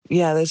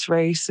yeah, this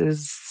race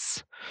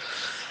is,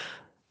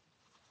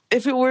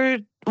 if it were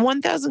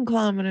 1,000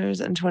 kilometers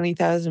and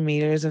 20,000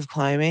 meters of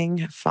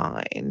climbing,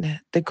 fine.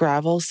 The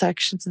gravel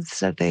sections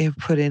that they have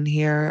put in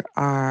here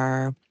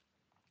are,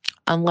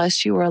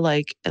 unless you are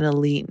like an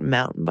elite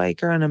mountain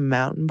biker on a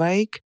mountain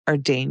bike, are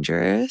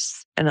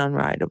dangerous and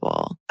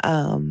unrideable.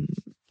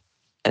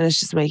 And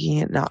it's just making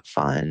it not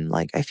fun.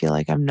 Like, I feel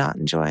like I'm not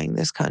enjoying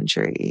this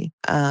country,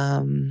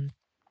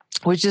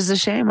 which is a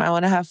shame. I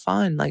want to have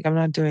fun. Like, I'm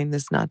not doing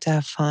this not to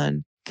have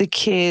fun. The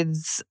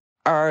kids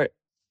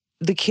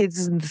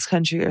in this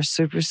country are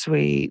super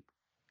sweet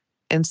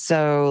and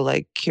so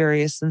like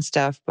curious and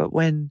stuff. But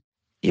when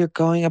you're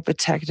going up a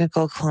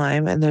technical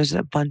climb and there's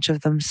a bunch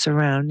of them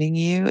surrounding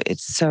you,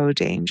 it's so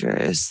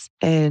dangerous.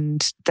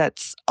 And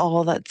that's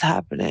all that's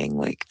happening.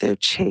 Like, they're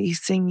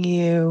chasing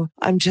you.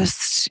 I'm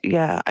just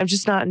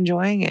not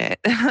enjoying it.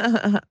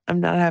 I'm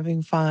not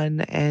having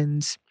fun.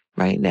 And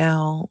right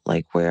now,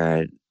 like,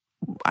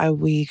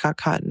 we got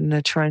caught in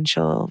a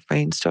torrential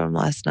rainstorm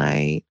last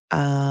night.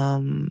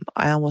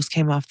 I almost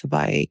came off the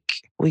bike.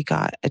 We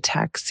got a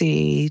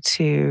taxi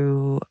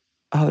to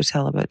a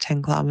hotel about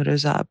 10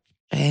 kilometers up,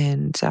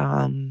 and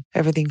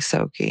everything's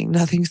soaking.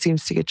 Nothing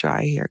seems to get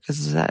dry here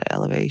because of that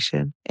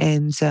elevation.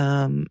 And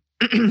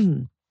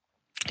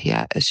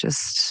yeah,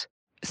 it's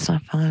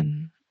not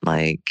fun.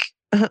 Like,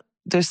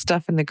 there's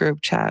stuff in the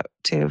group chat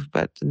too,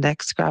 but the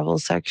next gravel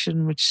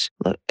section, which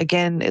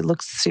it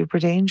looks super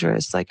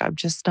dangerous. Like, I'm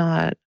just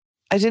not,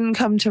 I didn't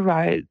come to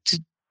ride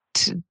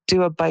to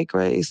do a bike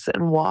race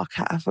and walk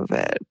half of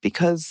it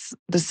because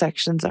the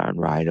sections aren't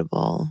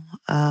rideable.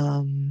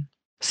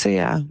 So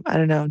yeah, I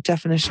don't know.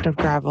 Definition of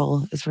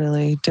gravel is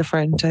really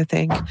different, I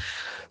think.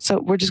 So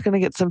we're just going to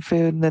get some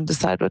food and then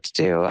decide what to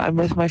do. I'm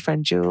with my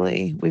friend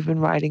Julie. We've been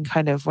riding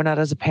we're not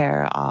as a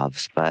pair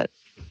of, but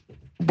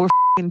we're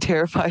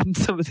terrified in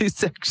some of these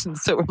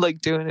sections. So we're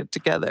like doing it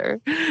together.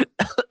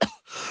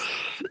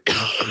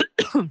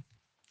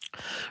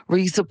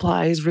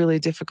 Resupply is really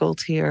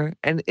difficult here.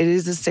 And it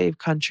is a safe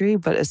country,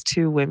 but as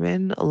two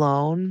women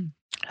alone,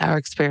 our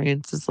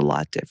experience is a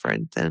lot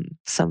different than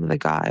some of the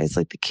guys.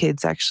 Like, the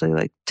kids actually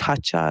like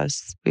touch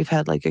us. We've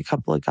had like a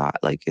couple of guys,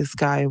 like this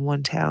guy in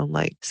one town,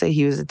 like say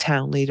he was a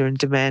town leader and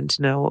demand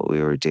to know what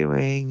we were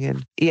doing.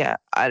 And yeah,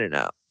 I don't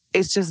know.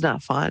 It's just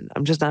not fun.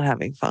 I'm just not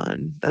having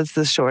fun. That's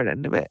the short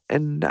end of it.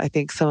 And I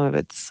think some of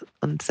it's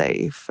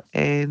unsafe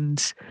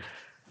and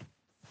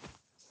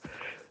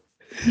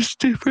it's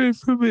different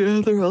from the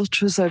other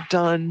ultras I've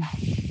done.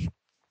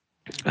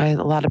 A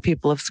lot of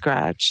people have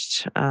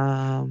scratched.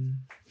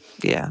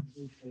 Yeah.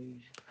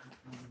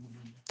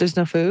 There's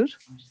no food?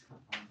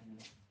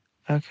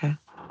 Okay.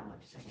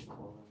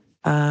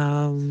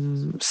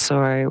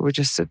 Sorry, we're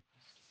just at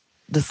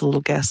this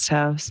little guest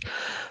house.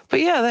 But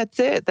yeah, that's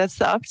it. That's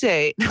the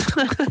update.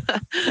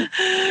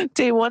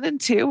 Day 1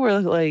 and 2 were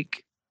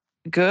like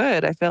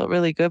good. I felt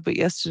really good. But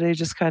yesterday,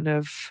 just kind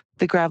of,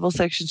 the gravel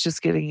section's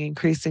just getting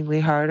increasingly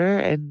harder.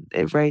 And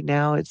right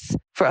now, it's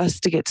for us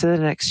to get to the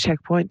next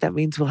checkpoint. That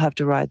means we'll have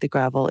to ride the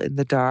gravel in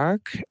the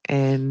dark.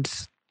 And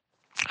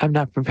I'm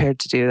not prepared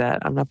to do that.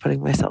 I'm not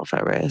putting myself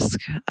at risk.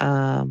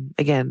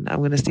 Again, I'm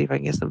going to see if I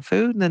can get some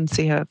food and then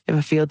see if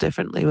I feel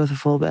differently with a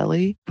full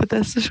belly. But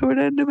that's the short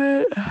end of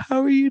it.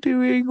 How are you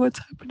doing? What's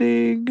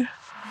happening?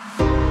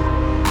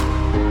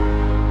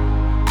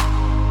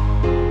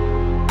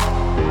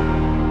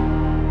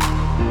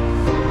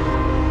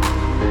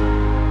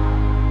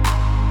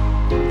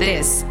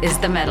 This is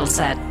the Metal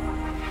Set.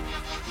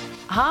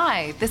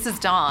 Hi, this is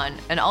Dawn,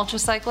 an ultra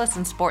cyclist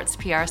and sports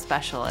PR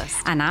specialist.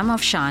 And I'm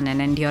Afshan, an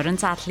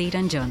endurance athlete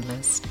and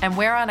journalist. And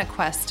we're on a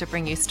quest to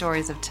bring you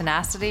stories of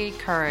tenacity,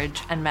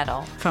 courage, and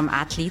mettle from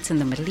athletes in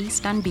the Middle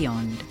East and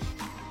beyond.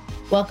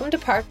 Welcome to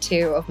part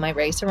 2 of my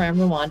Race Around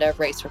Rwanda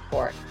race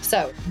report.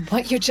 So,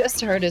 what you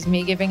just heard is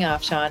me giving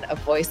Afshan a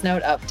voice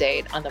note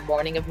update on the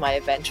morning of my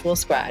eventual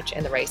scratch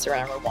in the Race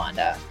Around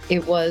Rwanda.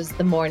 It was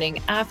the morning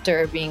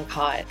after being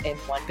caught in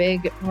one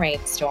big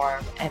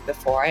rainstorm and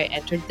before I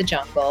entered the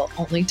jungle,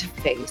 only to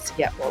face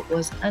yet what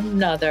was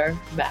another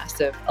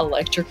massive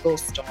electrical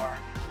storm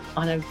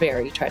on a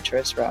very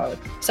treacherous road.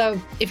 So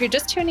if you're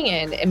just tuning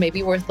in, it may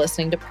be worth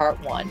listening to part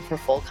 1 for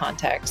full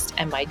context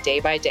and my day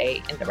by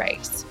day in the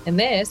race. In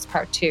this,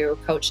 part 2,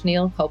 Coach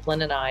Neil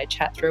Copeland and I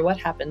chat through what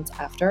happens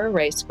after a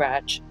race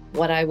scratch,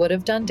 what I would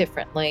have done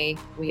differently.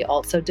 We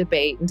also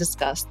debate and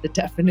discuss the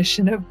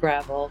definition of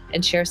gravel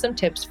and share some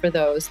tips for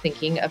those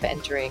thinking of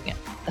entering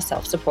a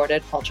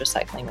self-supported ultra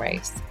cycling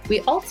race.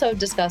 We also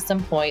discuss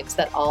some points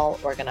that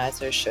all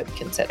organizers should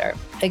consider.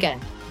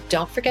 Again,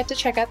 don't forget to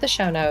check out the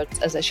show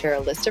notes as I share a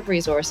list of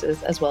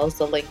resources as well as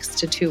the links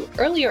to 2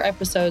 earlier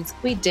episodes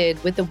we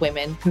did with the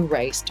women who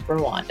raced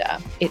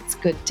Rwanda. It's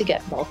good to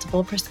get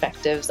multiple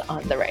perspectives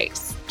on the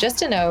race.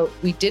 Just a note,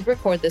 we did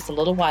record this a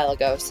little while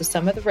ago, so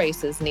some of the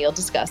races Neil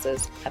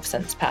discusses have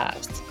since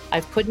passed.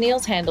 I've put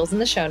Neil's handles in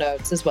the show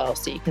notes as well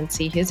so you can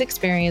see his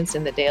experience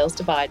in the Dales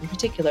Divide in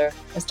particular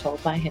as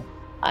told by him.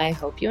 I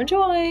hope you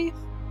enjoy!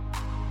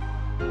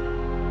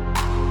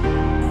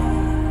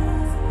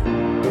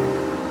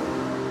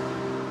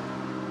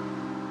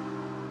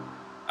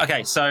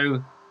 Okay,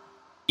 so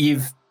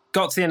you've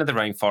got to the end of the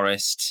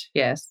rainforest.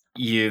 Yes.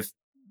 You've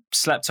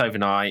slept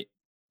overnight,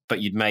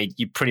 but you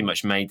pretty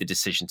much made the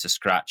decision to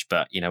scratch.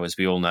 But, as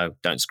we all know,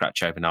 don't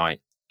scratch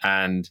overnight.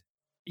 And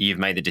you've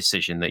made the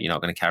decision that you're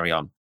not going to carry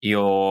on.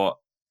 You're,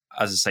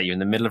 as I say, you're in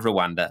the middle of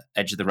Rwanda,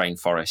 edge of the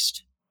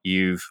rainforest.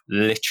 You've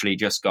literally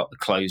just got the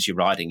clothes you're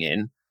riding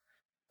in.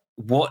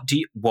 What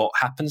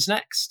happens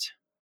next?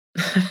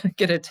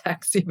 Get a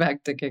taxi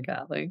back to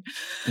Kigali.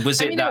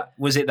 Was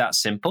it that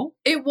simple?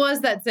 It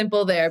was that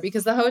simple there,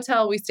 because the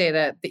hotel we stayed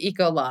at, the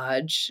Eco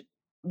Lodge,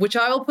 which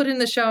I will put in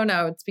the show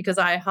notes because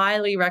I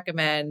highly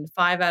recommend,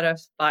 5 out of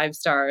 5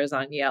 stars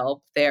on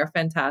Yelp. They're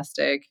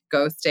fantastic.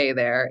 Go stay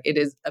there. It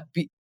is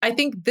I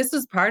think this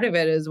is part of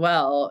it as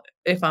well,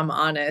 if I'm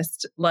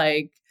honest.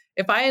 Like,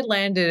 if I had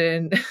landed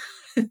in,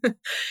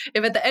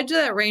 if at the edge of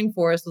that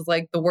rainforest was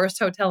like the worst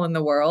hotel in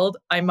the world,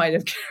 I might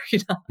have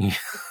carried on.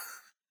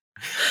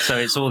 So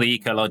it's all the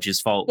Eco Lodge's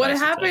fault. What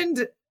basically.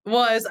 happened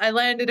was I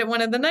landed at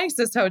one of the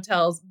nicest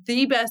hotels,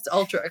 the best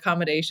ultra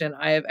accommodation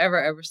I have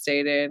ever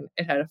stayed in.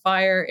 It had a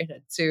fire, it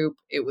had soup,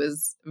 it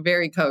was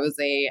very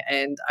cozy,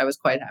 and I was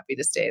quite happy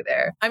to stay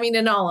there. I mean,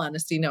 in all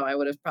honesty, no, I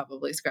would have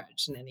probably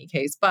scratched in any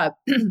case, but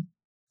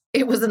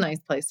it was a nice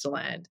place to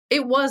land.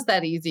 It was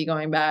that easy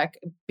going back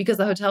because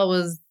the hotel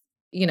was,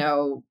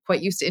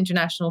 quite used to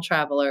international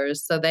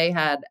travelers. So they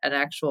had an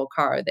actual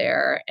car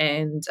there.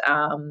 And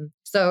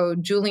so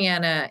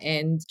Juliana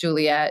and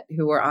Juliet,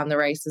 who were on the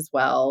race as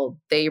well,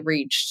 they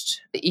reached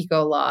the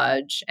Eco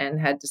Lodge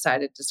and had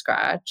decided to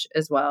scratch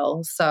as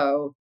well.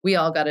 So we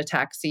all got a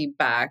taxi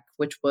back,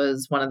 which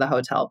was one of the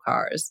hotel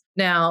cars.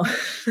 Now,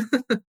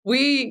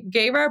 we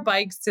gave our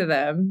bikes to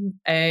them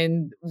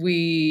and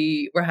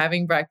we were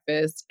having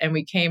breakfast and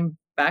we came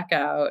back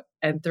out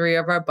and 3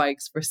 of our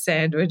bikes were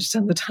sandwiched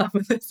on the top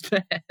of this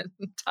van,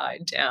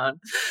 tied down.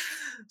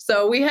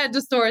 So we had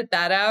to sort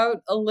that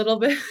out a little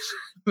bit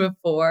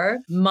before.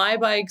 My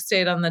bike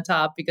stayed on the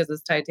top because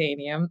it's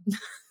titanium.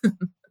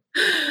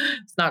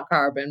 It's not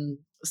carbon.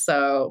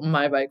 So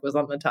my bike was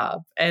on the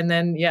top. And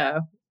then,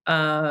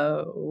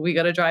 we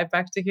got to drive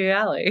back to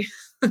Kigali.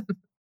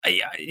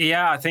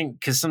 Yeah, I think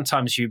because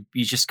sometimes you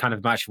just kind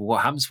of imagine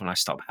what happens when I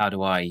stop. How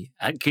do I?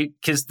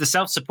 Because the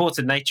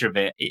self-supported nature of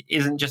it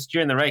isn't just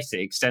during the race; it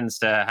extends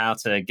to how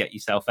to get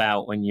yourself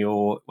out when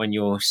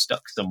you're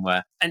stuck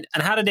somewhere. And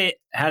how did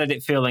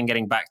it feel then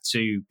getting back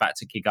to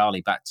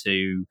Kigali, back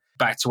to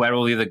where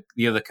all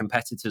the other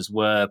competitors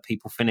were,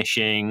 people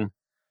finishing?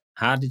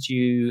 How did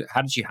you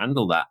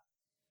handle that?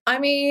 I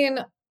mean,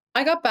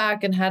 I got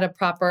back and had a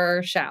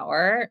proper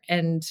shower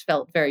and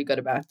felt very good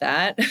about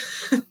that.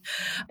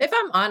 If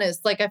I'm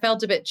honest, I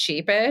felt a bit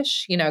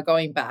sheepish,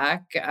 going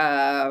back.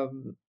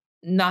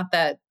 Not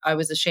that I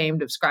was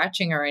ashamed of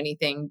scratching or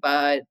anything,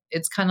 but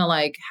it's kind of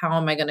like, how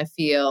am I going to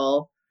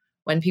feel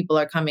when people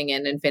are coming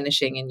in and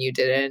finishing and you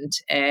didn't?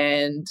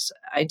 And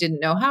I didn't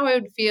know how I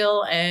would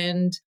feel.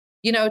 And,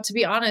 to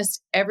be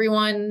honest,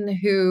 everyone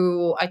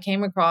who I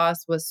came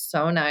across was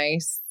so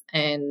nice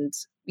and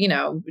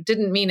it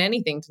didn't mean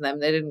anything to them.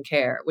 They didn't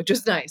care, which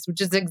was nice,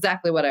 which is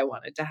exactly what I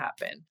wanted to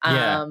happen.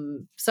 Yeah.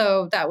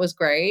 So that was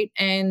great.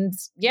 And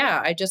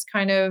I just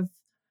I'm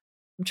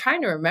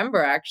trying to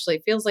remember, actually.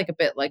 It feels like a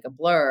bit like a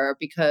blur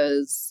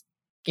because,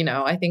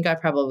 I think I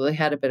probably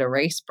had a bit of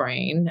race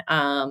brain.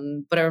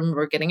 But I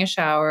remember getting a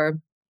shower.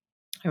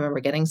 I remember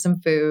getting some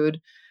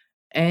food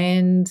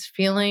and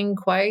feeling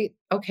quite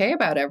okay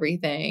about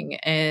everything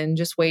and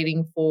just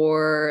waiting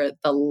for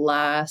the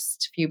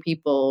last few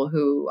people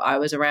who I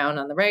was around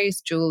on the race,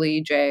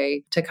 Julie,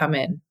 Jay, to come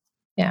in.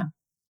 Yeah.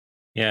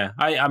 Yeah.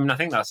 I mean, I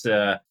think that's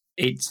I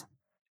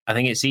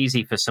think it's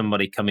easy for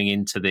somebody coming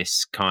into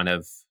this kind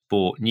of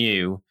sport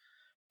new,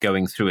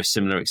 going through a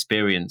similar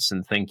experience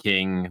and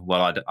thinking,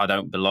 well, I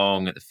don't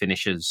belong at the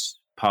finishers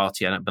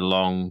party. I don't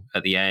belong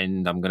at the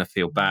end. I'm going to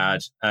feel bad.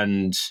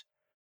 And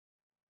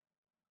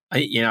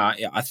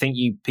I think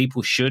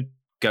people should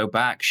go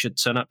back, should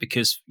turn up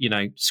because,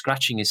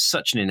 scratching is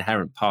such an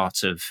inherent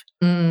part of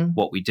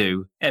what we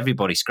do.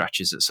 Everybody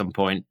scratches at some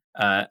point.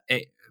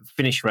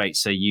 Finish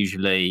rates are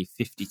usually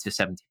 50 to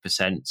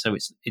 70%. So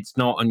it's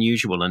not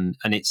unusual and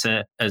it's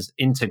as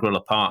integral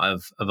a part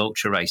of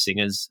ultra racing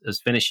as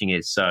finishing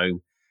is.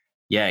 So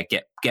yeah,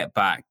 get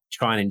back,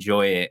 try and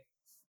enjoy it,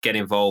 get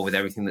involved with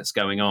everything that's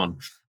going on.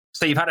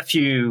 So you've had a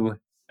few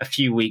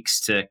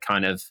weeks to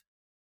kind of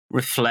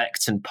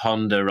reflect and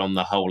ponder on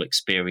the whole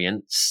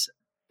experience.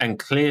 And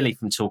clearly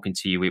from talking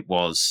to you, it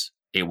was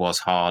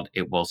hard,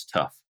 it was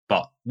tough.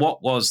 But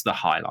what was the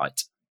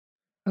highlight?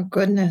 Oh,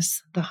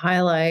 goodness, the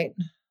highlight.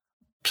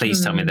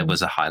 Please tell me there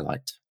was a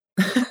highlight.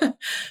 No,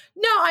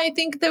 I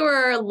think there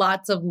were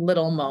lots of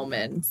little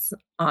moments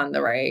on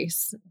the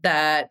race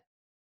that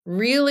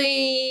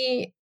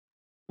really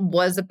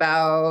was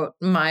about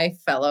my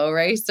fellow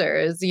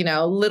racers,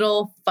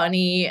 little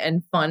funny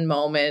and fun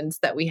moments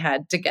that we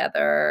had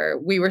together.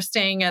 We were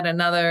staying at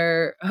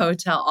another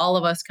hotel. All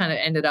of us kind of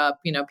ended up,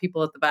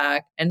 people at the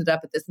back ended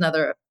up at this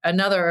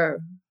another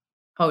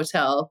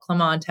hotel,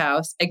 Clement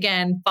House.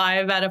 Again,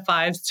 5 out of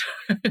 5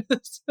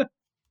 stars.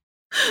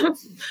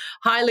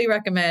 Highly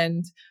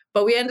recommend.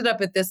 But we ended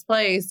up at this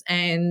place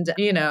and,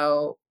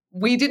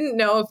 we didn't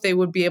know if they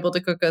would be able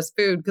to cook us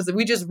food because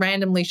we just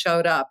randomly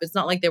showed up. It's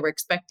not like they were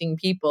expecting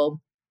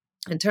people.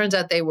 It turns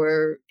out they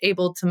were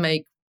able to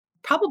make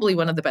probably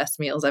one of the best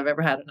meals I've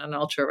ever had in an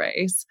ultra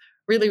race.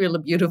 Really, really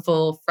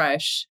beautiful,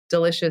 fresh,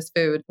 delicious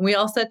food. We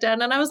all sat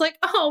down and I was like,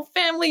 oh,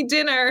 family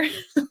dinner.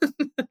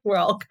 We're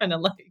all kind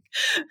of like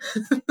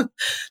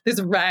this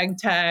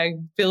ragtag,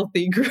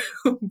 filthy group.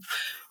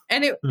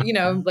 And it,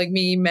 like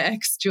me,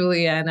 Mex,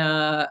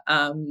 Juliana,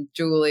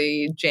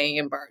 Julie, Jay,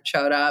 and Bart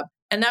showed up.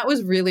 And that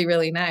was really,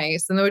 really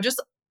nice. And there were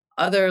just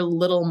other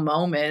little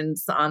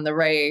moments on the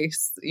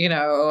race,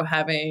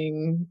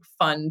 having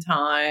fun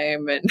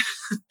time and,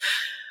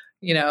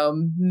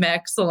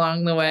 Mex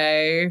along the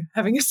way,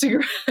 having a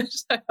cigarette.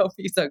 I hope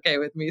he's okay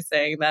with me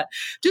saying that.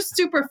 Just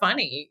super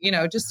funny,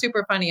 just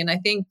super funny. And I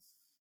think,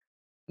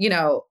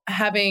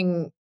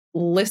 having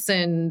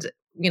listened,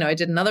 I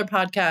did another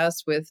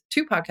podcast with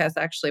 2 podcasts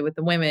actually with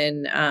the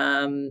women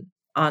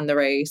on the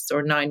race,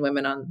 or 9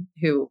 women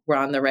who were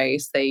on the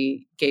race.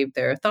 They gave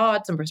their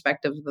thoughts and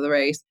perspectives of the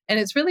race. And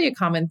it's really a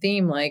common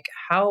theme, like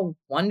how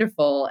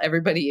wonderful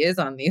everybody is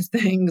on these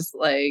things.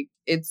 Like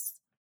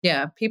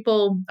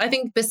people, I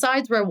think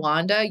besides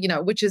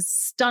Rwanda, which is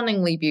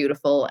stunningly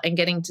beautiful, and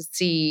getting to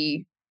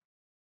see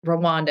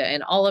Rwanda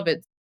and all of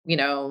its,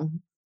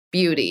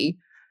 beauty,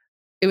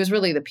 it was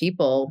really the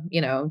people,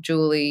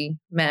 Julie,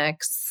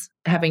 Max,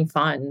 having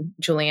fun,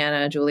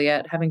 Juliana,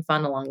 Juliet, having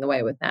fun along the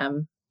way with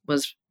them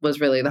was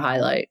really the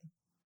highlight.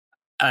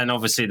 And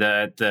obviously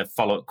the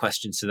follow-up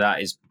question to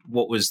that is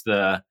what was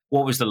the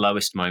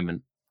lowest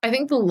moment? I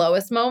think the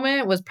lowest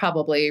moment was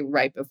probably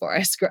right before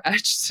I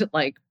scratched,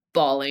 like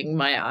bawling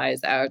my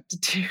eyes out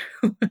to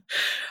 2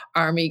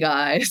 army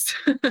guys.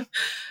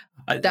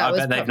 I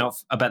bet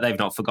they've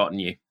not forgotten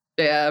you.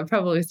 Yeah, I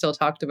probably still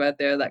talked about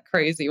that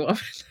crazy woman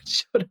that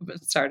showed up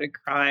and started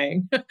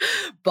crying,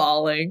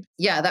 bawling.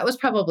 Yeah, that was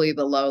probably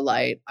the low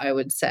light, I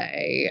would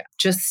say.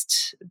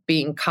 Just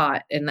being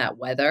caught in that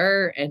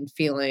weather and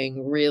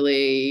feeling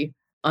really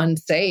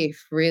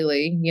unsafe,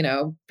 really,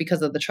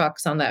 because of the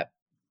trucks on that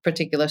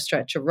particular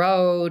stretch of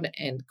road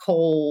and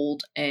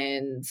cold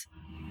and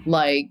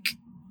like,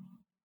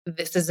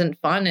 this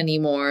isn't fun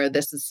anymore.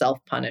 This is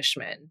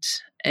self-punishment.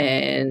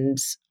 And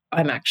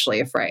I'm actually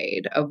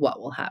afraid of what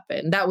will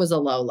happen. That was a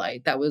low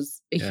light. That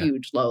was a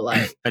huge low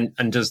light.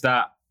 And does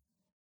that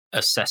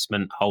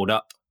assessment hold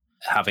up,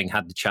 having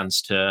had the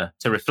chance to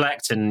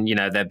reflect and,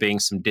 there being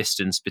some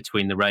distance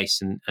between the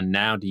race and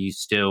now? Do you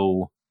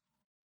still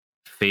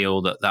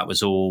feel that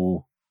was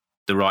all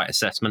the right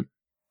assessment?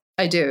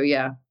 I do,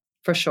 yeah,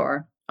 for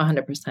sure.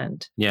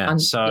 100%. Yeah.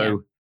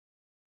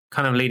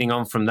 Kind of leading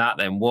on from that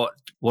then, what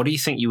do you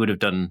think you would have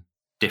done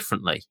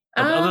differently?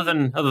 Other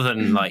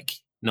than like,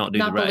 not the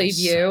race. Not believe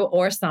you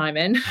or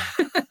Simon.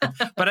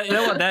 But you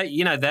know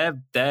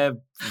what? They're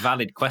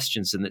valid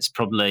questions, and it's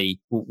probably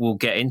we'll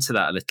get into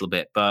that a little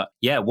bit. But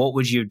yeah, what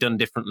would you have done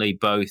differently,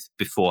 both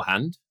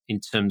beforehand in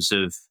terms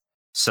of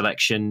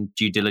selection,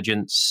 due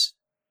diligence,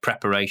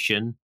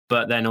 preparation,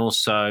 but then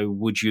also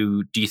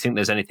do you think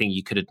there's anything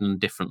you could have done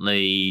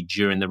differently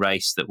during the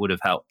race that would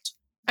have helped?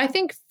 I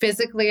think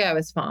physically I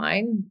was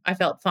fine. I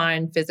felt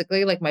fine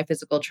physically, like my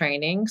physical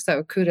training.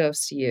 So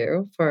kudos to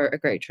you for a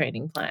great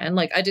training plan.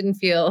 Like I didn't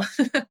feel,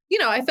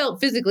 I felt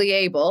physically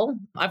able.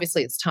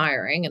 Obviously it's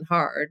tiring and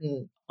hard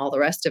and all the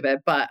rest of it,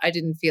 but I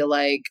didn't feel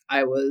like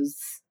I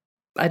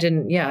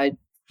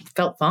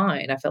felt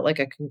fine. I felt like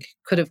I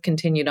could have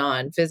continued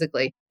on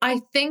physically.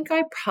 I think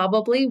I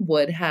probably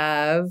would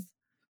have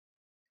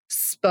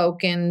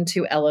spoken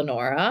to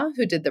Eleonora,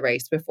 who did the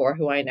race before,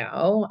 who I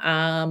know.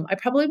 I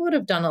probably would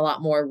have done a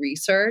lot more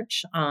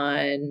research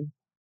on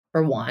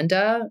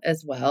Rwanda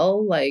as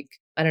well. Like,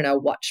 I don't know,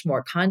 watch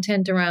more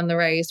content around the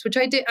race, which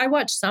I did. I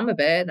watched some of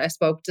it. I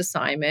spoke to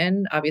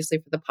Simon, obviously,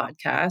 for the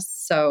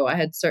podcast. So I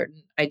had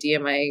certain idea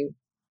in my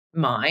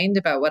mind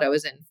about what I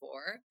was in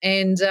for.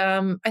 And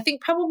I think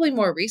probably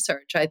more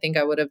research I think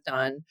I would have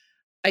done.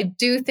 I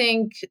do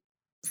think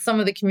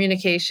some of the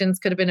communications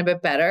could have been a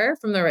bit better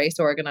from the race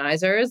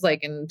organizers,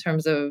 like in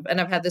terms of,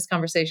 and I've had this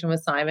conversation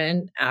with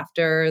Simon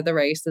after the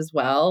race as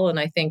well. And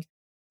I think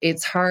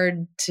it's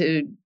hard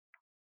to,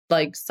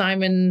 like,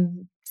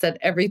 Simon said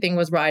everything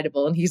was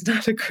rideable and he's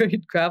not a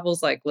great gravel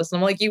cyclist. And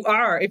I'm like, you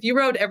are. If you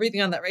rode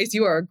everything on that race,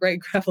 you are a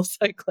great gravel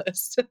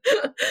cyclist.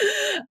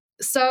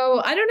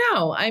 So I don't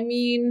know. I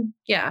mean,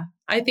 yeah,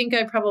 I think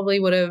I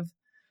probably would have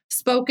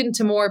spoken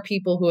to more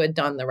people who had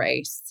done the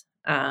race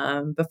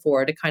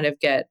before to kind of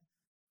get,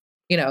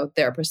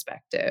 their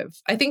perspective.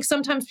 I think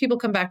sometimes people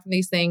come back from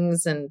these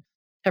things and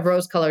have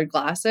rose-colored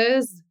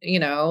glasses,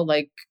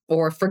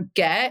 or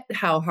forget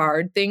how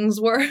hard things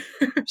were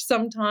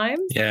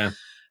sometimes. Yeah.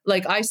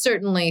 Like, I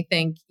certainly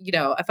think,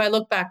 if I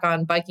look back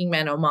on Biking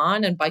Man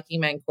Oman and Biking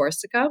Man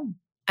Corsica,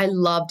 I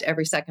loved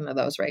every second of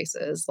those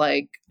races.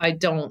 Like, I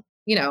don't,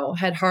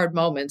 had hard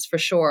moments for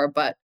sure,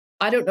 but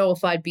I don't know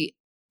if I'd be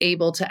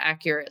able to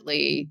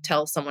accurately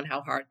tell someone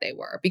how hard they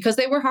were, because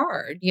they were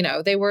hard.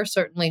 They were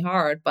certainly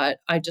hard, but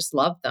I just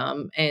loved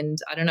them. And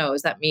I don't know,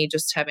 is that me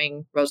just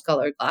having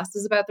rose-colored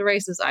glasses about the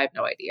races? I have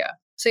no idea.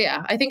 So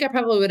yeah, I think I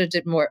probably would have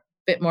did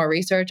bit more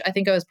research. I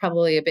think I was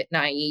probably a bit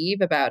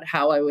naive about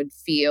how I would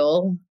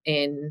feel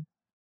in,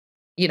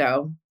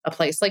 a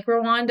place like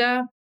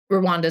Rwanda.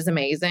 Rwanda's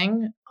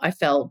amazing. I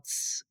felt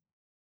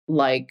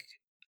like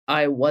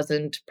I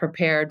wasn't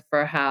prepared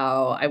for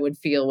how I would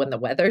feel when the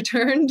weather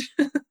turned.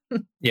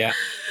 Yeah.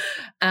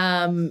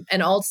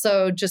 And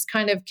also just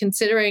kind of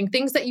considering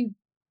things that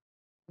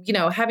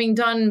having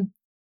done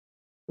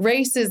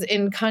races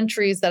in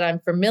countries that I'm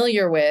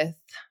familiar with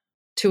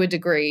to a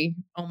degree,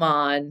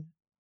 Oman,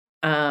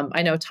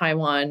 I know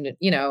Taiwan,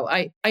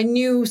 I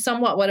knew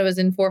somewhat what I was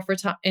in for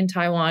in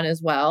Taiwan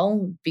as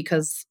well,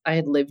 because I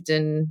had lived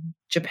in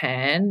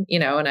Japan,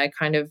 and I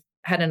kind of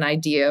had an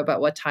idea about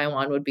what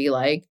Taiwan would be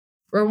like.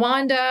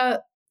 Rwanda,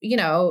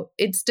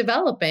 it's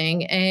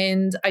developing,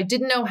 and I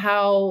didn't know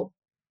how,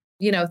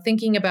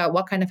 thinking about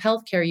what kind of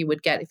healthcare you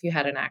would get if you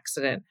had an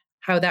accident,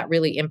 how that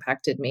really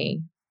impacted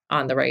me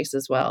on the race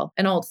as well.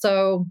 And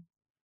also,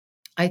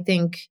 I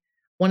think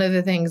one of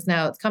the things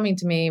now it's coming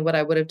to me, what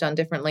I would have done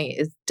differently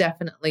is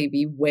definitely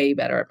be way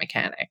better at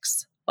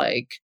mechanics.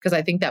 Because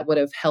I think that would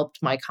have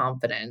helped my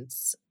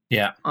confidence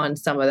on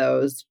some of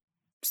those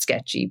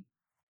sketchy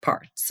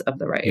parts of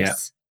the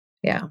race.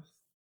 Yeah.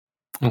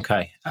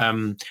 Okay.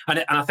 And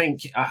I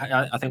think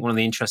one of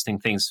the interesting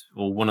things,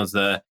 or one of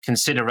the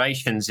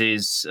considerations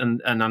is,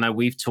 and I know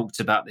we've talked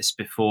about this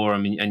before,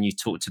 and you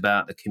talked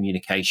about the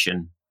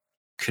communication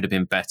could have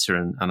been better.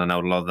 And I know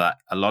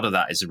a lot of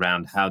that is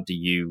around how do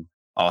you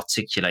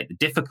articulate the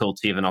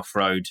difficulty of an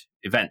off-road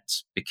event,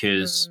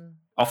 because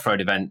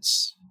off-road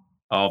events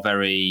are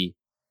very,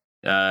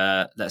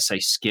 let's say,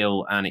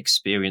 skill and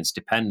experience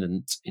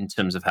dependent in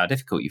terms of how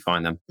difficult you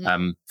find them.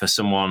 For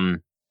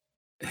someone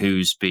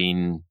who's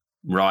been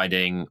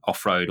riding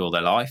off-road all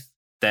their life,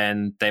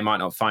 then they might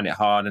not find it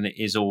hard and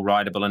it is all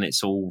rideable and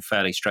it's all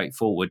fairly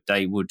straightforward.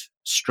 They would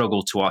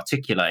struggle to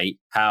articulate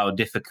how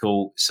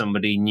difficult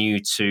somebody new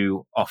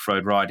to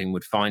off-road riding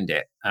would find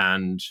it.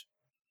 And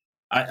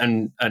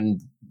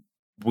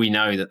we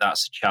know that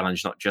that's a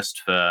challenge, not just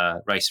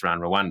for Race Around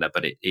Rwanda,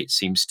 but it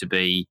seems to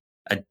be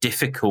a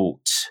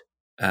difficult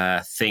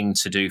thing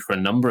to do for a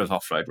number of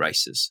off-road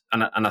races.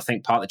 And I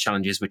think part of the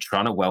challenge is we're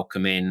trying to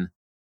welcome in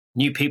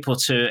new people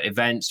to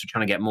events. We're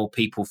trying to get more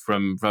people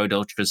from road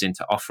ultras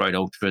into off-road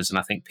ultras. And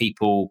I think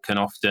people can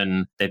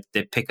often, they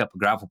pick up a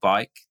gravel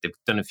bike, they've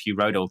done a few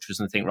road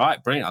ultras and think,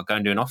 right, brilliant, I'll go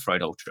and do an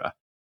off-road ultra.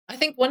 I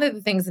think one of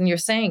the things, and you're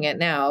saying it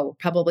now,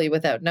 probably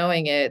without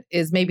knowing it,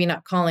 is maybe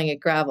not calling it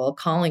gravel,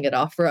 calling it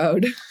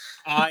off-road.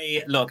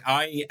 I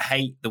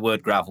hate the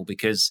word gravel,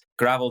 because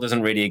gravel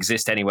doesn't really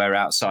exist anywhere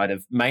outside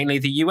of mainly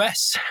the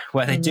US.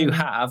 Where they do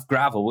have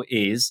gravel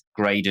is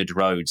graded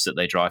roads that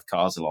they drive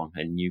cars along,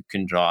 and you'd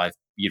ride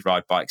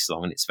bikes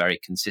along, and it's very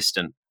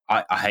consistent.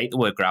 I hate the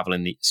word gravel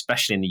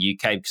especially in the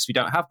UK, because we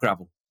don't have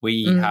gravel.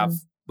 We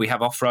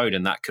have off-road,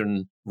 and that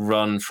can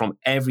run from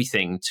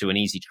everything to an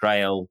easy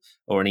trail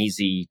or an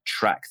easy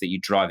track that you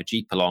drive a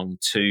Jeep along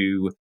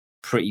to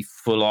pretty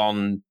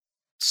full-on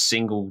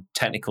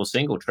technical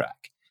single track.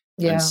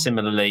 Yeah. And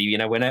similarly,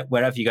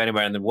 wherever you go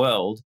anywhere in the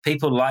world,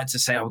 people like to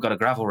say, oh, we've got a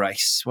gravel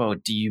race. Well,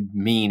 do you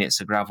mean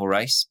it's a gravel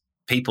race?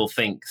 People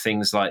think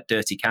things like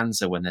Dirty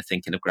Kansas when they're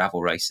thinking of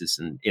gravel races,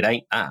 and it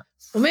ain't that.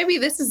 Well, maybe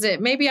this is it.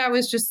 Maybe I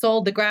was just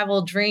sold the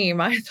gravel dream.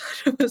 I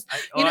thought it was,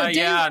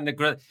 and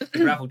the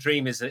gravel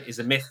dream is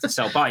a myth to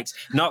sell bikes.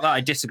 Not that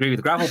I disagree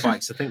with gravel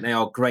bikes. I think they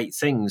are great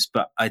things,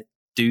 but I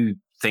do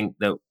think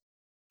that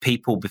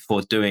people,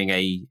 before doing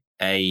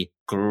a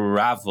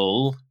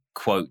gravel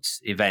quotes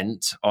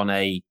event on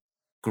a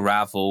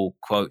gravel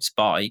quotes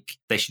bike,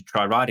 they should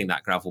try riding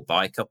that gravel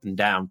bike up and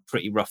down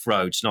pretty rough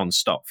roads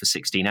non-stop for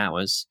 16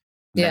 hours.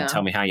 And then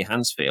tell me how your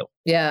hands feel.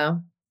 Yeah.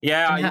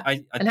 Yeah,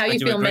 and how you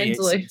feel agree.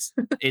 mentally.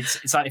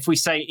 It's like if we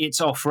say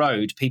it's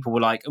off-road, people were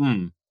like,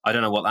 I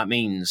don't know what that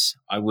means.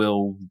 I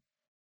will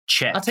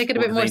check. I'll take it a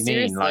bit more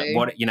seriously. Like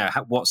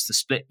what's the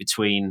split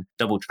between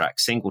double track,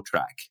 single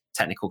track,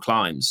 technical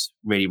climbs,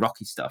 really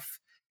rocky stuff?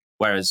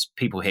 Whereas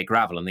people hear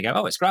gravel and they go,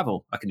 oh, it's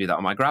gravel. I can do that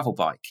on my gravel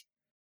bike.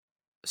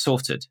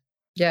 Sorted.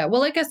 Yeah.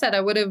 Well, like I said,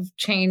 I would have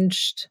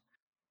changed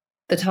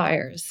the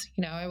tires.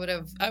 I would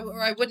have,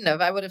 or I wouldn't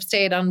have. I would have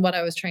stayed on what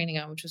I was training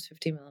on, which was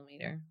 50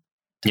 millimeter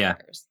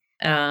tires.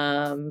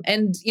 And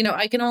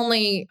I can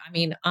only.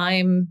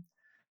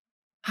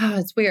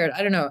 It's weird.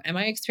 I don't know. Am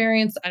I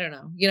experienced? I don't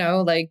know.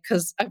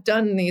 Because I've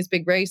done these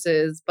big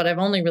races, but I've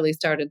only really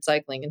started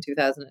cycling in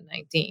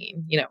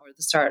 2019. Or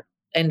the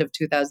end of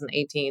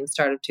 2018,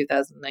 start of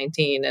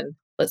 2019, and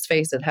let's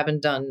face it,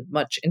 haven't done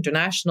much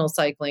international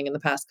cycling in the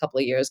past couple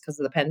of years because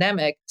of the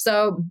pandemic.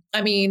 So,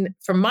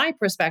 from my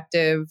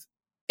perspective,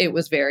 it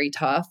was very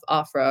tough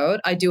off-road.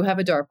 I do have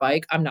a dirt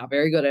bike. I'm not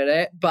very good at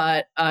it,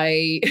 but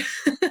it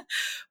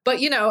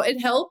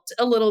helped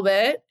a little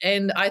bit,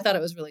 and I thought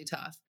it was really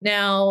tough.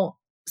 Now,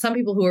 some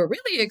people who are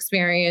really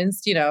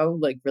experienced,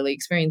 really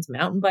experienced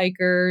mountain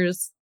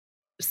bikers,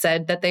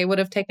 said that they would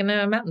have taken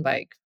a mountain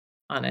bike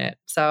on it.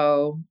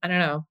 So I don't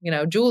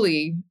know,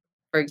 Julie,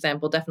 for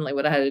example, definitely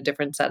would have had a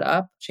different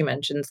setup. She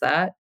mentions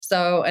that.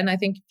 So, and I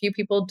think a few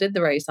people did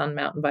the race on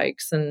mountain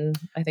bikes, and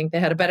I think they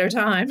had a better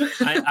time.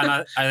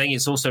 I think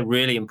it's also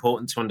really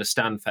important to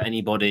understand for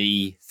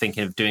anybody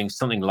thinking of doing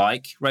something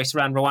like Race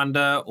Around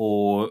Rwanda,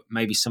 or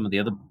maybe some of the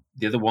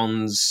other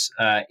ones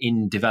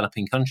in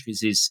developing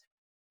countries, is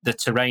the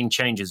terrain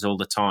changes all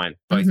the time,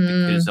 both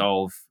because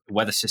of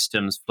weather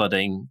systems,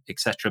 flooding,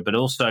 etc., but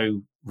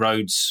also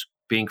roads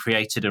being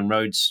created and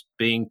roads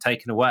being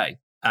taken away.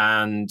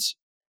 And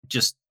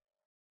just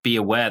be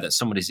aware that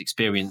somebody's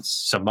experience.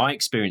 So my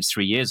experience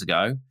 3 years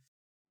ago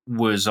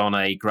was on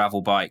a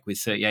gravel bike with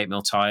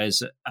 38mm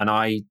tires,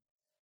 and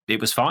it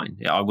was fine.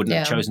 I wouldn't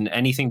have chosen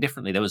anything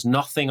differently. There was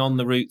nothing on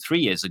the route 3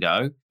 years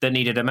ago that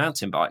needed a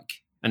mountain bike,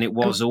 and it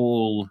was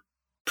all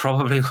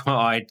probably what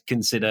I'd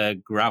consider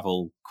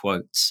gravel,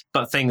 quotes.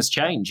 But things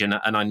change, and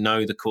I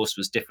know the course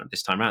was different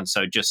this time around.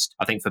 So just,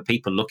 I think for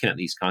people looking at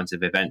these kinds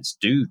of events,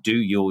 do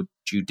your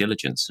due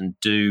diligence and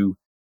do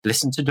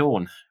listen to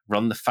Dawn.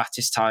 Run the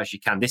fattest tires you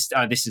can. This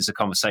is a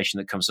conversation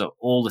that comes up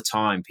all the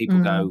time.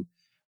 People go,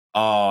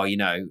 oh,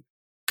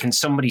 can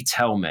somebody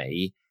tell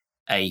me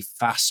a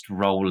fast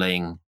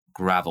rolling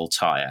gravel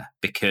tire,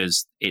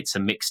 because it's a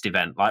mixed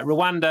event like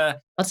Rwanda.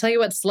 I'll tell you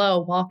what's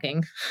slow,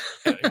 walking.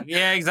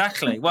 Yeah,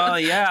 exactly. Well,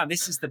 yeah,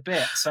 this is the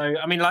bit. So,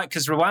 I mean,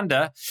 because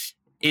Rwanda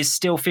is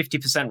still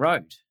 50%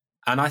 road.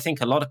 And I think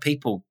a lot of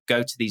people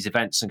go to these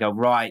events and go,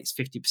 right, it's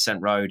 50%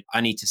 road. I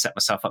need to set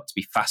myself up to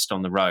be fast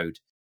on the road.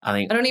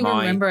 I don't even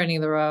remember any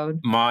of the road.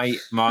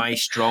 My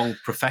strong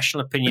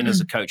professional opinion as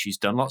a coach who's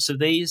done lots of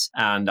these,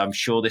 and I'm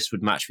sure this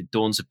would match with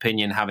Dawn's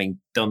opinion, having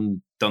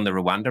done the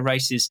Rwanda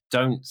races,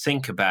 don't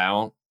think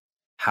about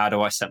how do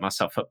I set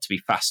myself up to be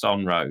fast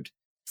on road.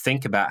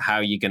 Think about how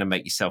you're going to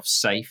make yourself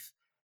safe,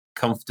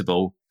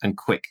 comfortable, and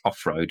quick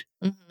off-road,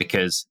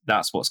 because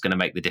that's what's going to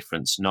make the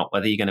difference, not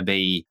whether you're going to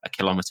be a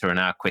kilometre an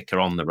hour quicker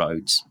on the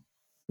roads.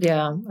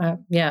 Yeah,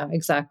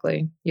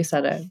 exactly. You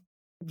said it.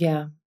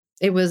 Yeah.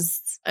 It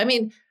was,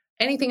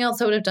 anything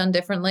else I would have done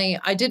differently.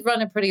 I did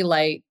run a pretty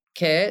light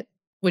kit,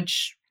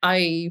 which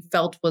I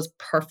felt was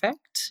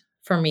perfect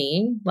for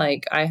me.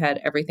 Like, I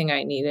had everything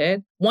I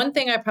needed. One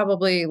thing I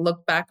probably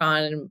look back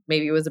on and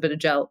maybe was a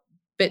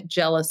bit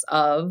jealous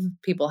of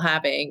people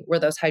having were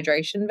those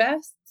hydration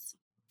vests.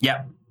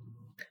 Yeah.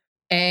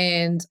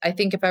 And I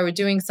think if I were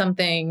doing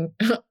something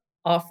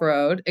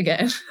off-road,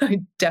 again,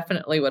 I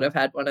definitely would have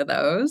had one of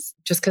those,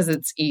 just because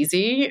it's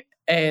easy.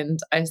 And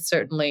I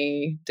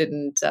certainly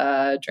didn't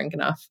drink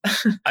enough.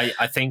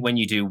 I think when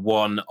you do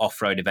one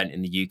off-road event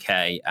in the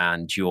UK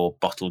and your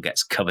bottle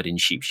gets covered in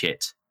sheep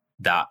shit,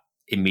 that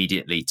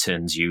immediately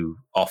turns you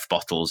off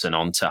bottles and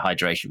onto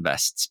hydration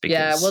vests.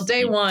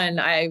 Day one,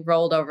 I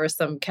rolled over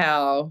some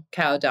cow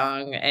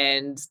dung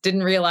and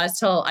didn't realize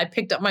till I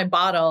picked up my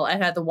bottle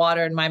and had the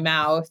water in my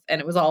mouth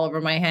and it was all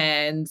over my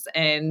hands,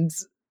 and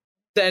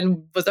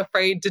then was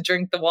afraid to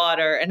drink the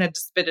water and had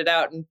to spit it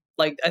out, and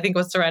I think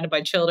was surrounded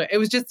by children. It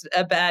was just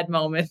a bad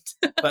moment.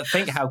 But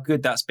think how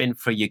good that's been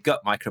for your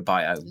gut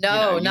microbiome.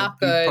 No, not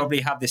good. You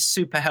probably have this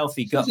super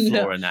healthy gut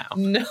flora now.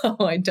 No,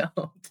 I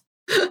don't.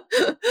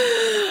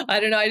 I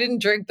don't know. I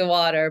didn't drink the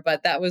water,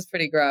 but that was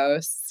pretty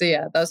gross. So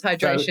yeah, those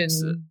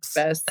hydration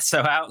vests.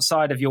 So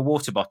outside of your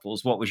water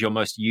bottles, what was your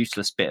most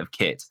useless bit of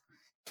kit?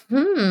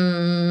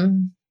 I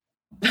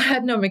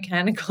had no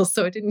mechanicals,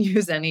 so I didn't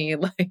use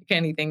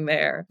anything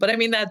there. But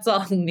that's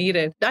all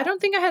needed. I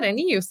don't think I had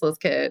any useless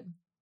kit.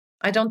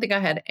 I don't think I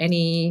had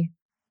any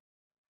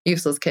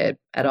useless kit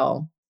at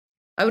all.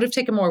 I would have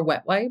taken more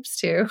wet wipes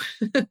too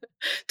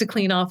to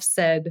clean off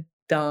said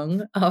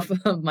dung off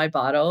of my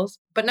bottles.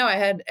 But no, I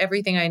had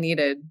everything I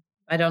needed.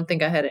 I don't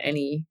think I had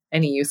any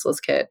useless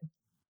kit.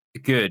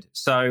 Good.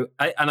 So,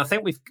 I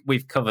think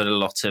we've covered a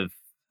lot of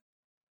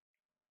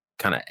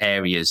kind of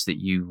areas that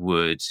you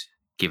would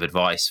give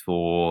advice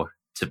to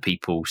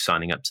people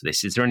signing up to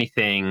this. Is there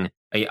anything?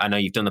 I know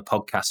you've done the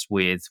podcast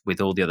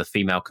with all the other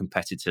female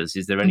competitors.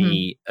 Is there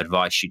any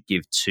advice you'd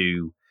give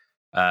to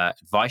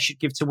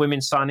women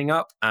signing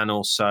up? And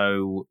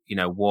also,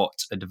 what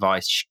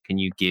advice can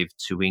you give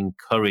to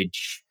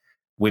encourage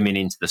women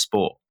into the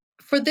sport?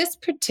 For this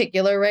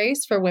particular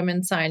race, for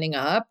women signing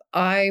up,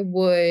 I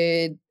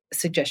would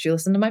suggest you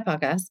listen to my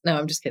podcast. No,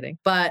 I'm just kidding.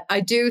 But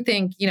I do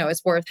think,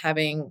 it's worth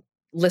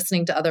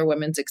listening to other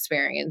women's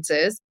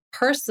experiences.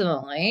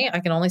 Personally, I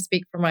can only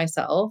speak for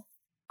myself.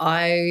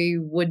 I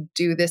would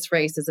do this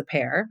race as a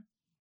pair.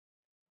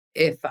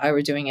 If I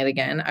were doing it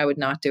again, I would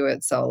not do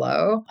it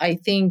solo. I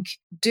think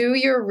do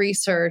your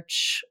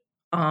research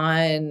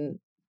on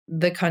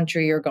the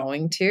country you're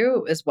going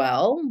to as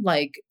well.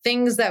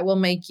 Things that will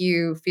make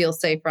you feel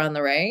safer on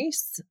the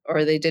race,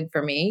 or they did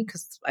for me,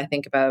 because I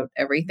think about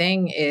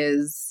everything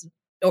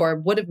or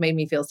would have made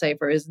me feel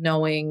safer, is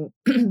knowing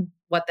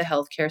what the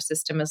healthcare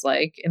system is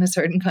like in a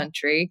certain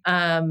country.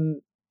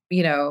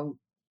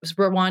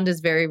 Rwanda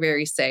is very,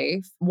 very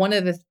safe. One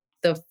of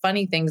the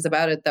funny things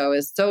about it, though,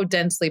 is so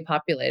densely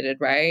populated,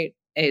 right?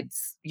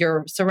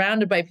 You're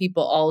surrounded by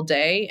people all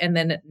day. And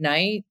then at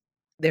night,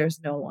 there's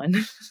no one.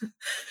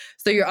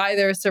 So you're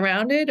either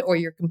surrounded or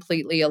you're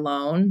completely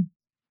alone.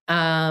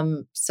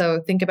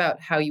 So think about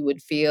how you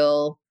would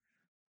feel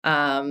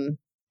about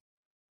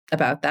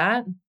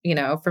that.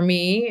 For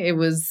me, it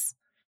was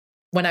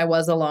when I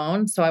was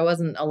alone. So I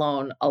wasn't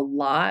alone a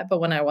lot, but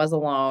when I was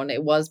alone,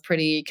 it was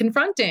pretty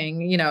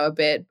confronting, a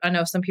bit. I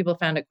know some people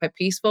found it quite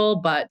peaceful,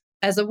 but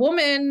as a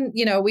woman,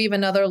 we have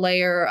another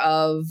layer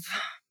of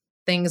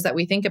things that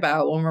we think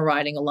about when we're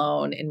riding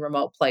alone in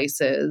remote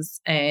places,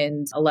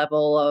 and a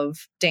level of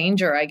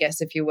danger, I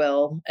guess, if you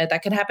will,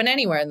 that could happen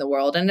anywhere in the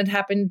world. And it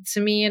happened to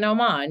me in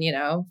Oman,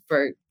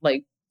 for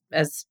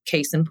as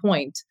case in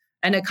point.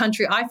 And a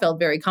country I felt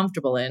very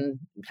comfortable in,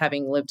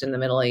 having lived in the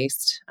Middle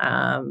East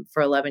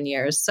for 11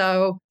 years.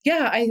 So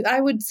yeah, I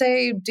would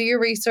say do your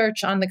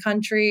research on the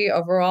country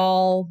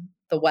overall,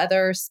 the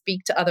weather,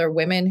 speak to other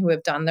women who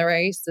have done the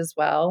race as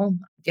well.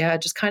 Yeah,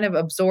 just kind of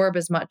absorb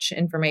as much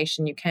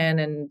information you can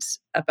and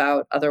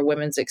about other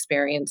women's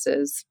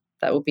experiences.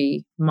 That would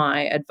be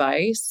my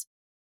advice.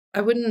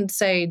 I wouldn't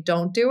say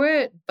don't do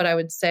it, but I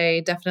would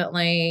say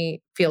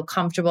definitely feel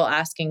comfortable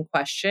asking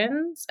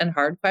questions and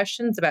hard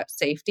questions about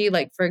safety.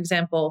 Like, for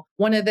example,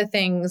 one of the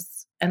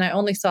things, and I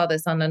only saw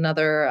this on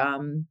another,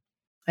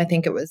 I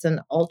think it was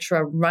an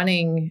ultra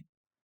running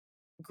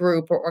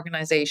group or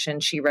organization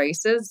she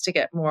races to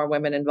get more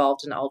women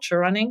involved in ultra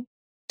running.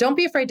 Don't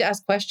be afraid to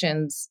ask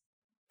questions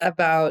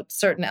about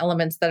certain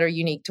elements that are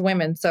unique to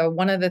women. So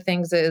one of the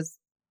things is,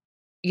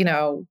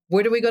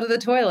 where do we go to the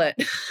toilet?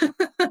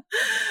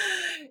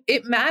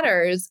 It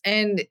matters.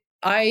 And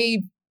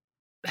I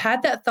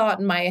had that thought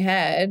in my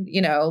head,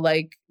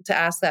 to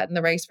ask that in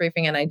the race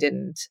briefing, and I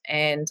didn't.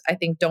 And I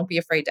think don't be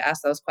afraid to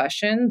ask those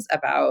questions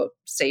about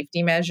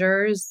safety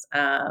measures,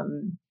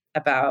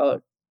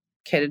 about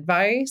kid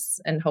advice,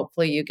 and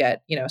hopefully you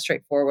get, a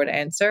straightforward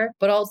answer,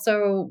 but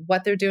also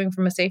what they're doing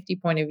from a safety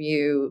point of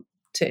view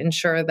to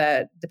ensure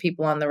that the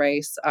people on the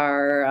race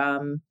are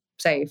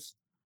safe.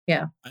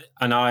 Yeah.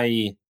 And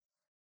I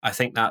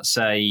think that's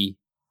a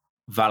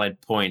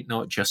valid point,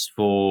 not just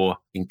for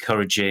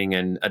encouraging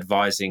and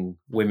advising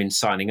women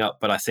signing up,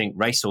 but I think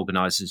race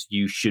organizers,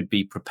 you should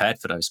be prepared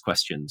for those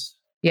questions.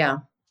 Yeah.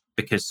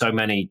 Because so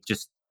many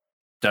just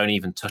don't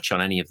even touch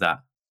on any of that,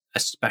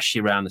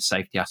 especially around the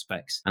safety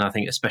aspects. And I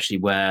think especially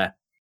where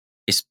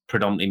it's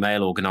predominantly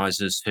male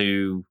organizers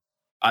who,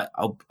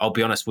 I'll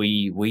be honest,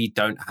 we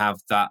don't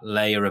have that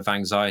layer of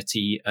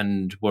anxiety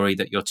and worry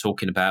that you're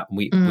talking about. And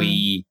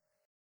we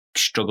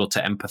struggle to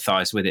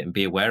empathize with it and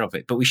be aware of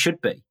it, but we should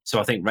be.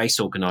 So I think race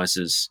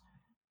organizers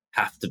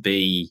have to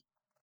be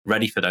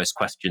ready for those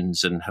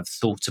questions and have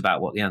thought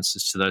about what the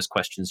answers to those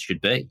questions should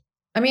be.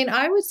 I mean,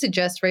 I would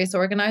suggest race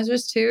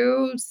organizers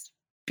to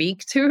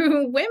speak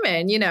to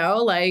women,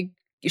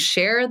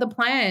 share the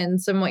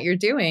plans and what you're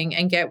doing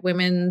and get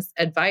women's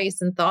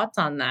advice and thoughts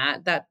on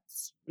that. That's,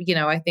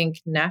 I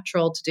think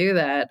natural to do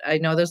that. I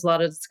know there's a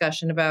lot of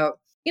discussion about,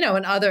 in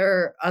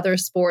other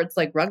sports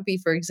like rugby,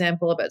 for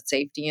example, about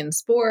safety in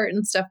sport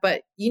and stuff,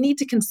 but you need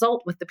to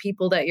consult with the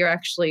people that you're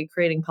actually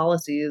creating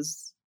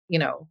policies,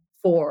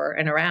 for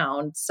and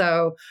around.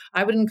 So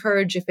I would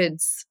encourage, if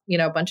it's,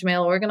 a bunch of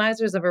male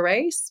organizers of a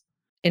race,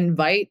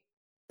 invite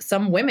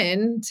some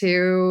women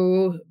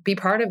to be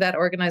part of that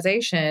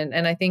organization.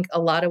 And I think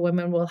a lot of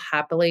women will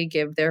happily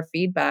give their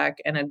feedback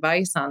and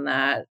advice on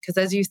that. Because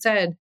as you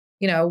said,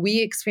 we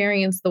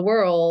experience the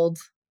world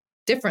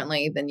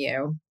differently than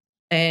you.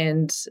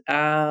 And,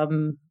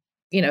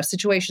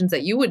 situations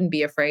that you wouldn't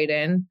be afraid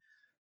in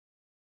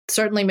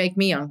certainly make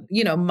me,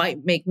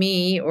 might make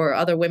me or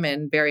other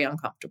women very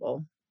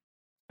uncomfortable.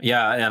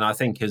 Yeah. And I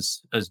think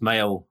as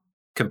male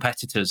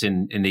competitors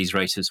in these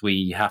races,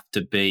 we have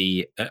to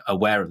be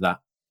aware of that.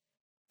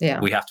 Yeah.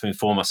 We have to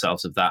inform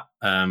ourselves of that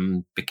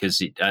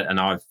because and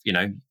I've,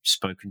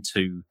 spoken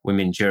to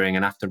women during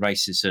and after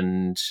races,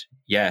 and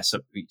so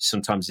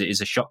sometimes it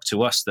is a shock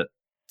to us that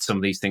some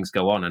of these things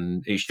go on,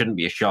 and it shouldn't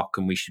be a shock,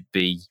 and we should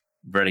be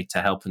ready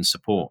to help and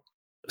support.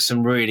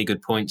 Some really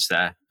good points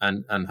there,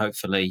 and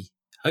hopefully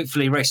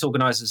race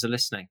organisers are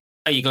listening.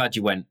 Are you glad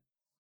you went?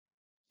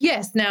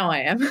 Yes, now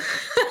I am.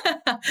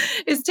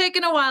 It's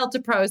taken a while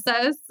to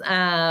process,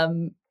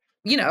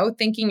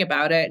 thinking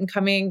about it and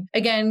coming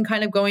again,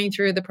 kind of going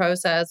through the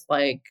process,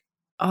 like,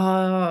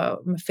 oh,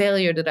 I'm a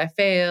failure. Did I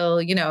fail?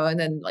 And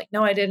then like,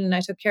 no, I didn't.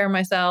 I took care of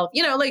myself.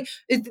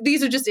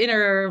 These are just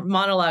inner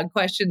monologue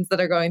questions that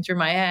are going through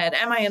my head.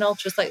 Am I an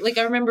ultra cyclist? Like,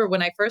 I remember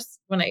when I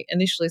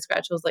initially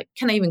scratched, I was like,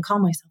 can I even call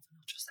myself an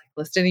ultra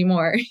cyclist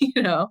anymore?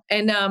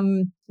 And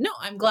no,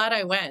 I'm glad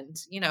I went.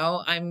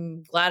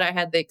 I'm glad I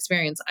had the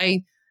experience.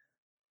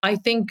 I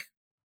think,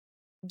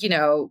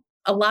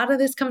 a lot of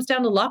this comes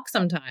down to luck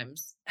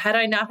sometimes. Had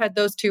I not had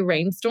those 2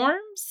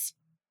 rainstorms,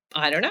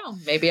 I don't know.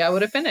 Maybe I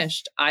would have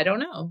finished. I don't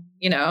know.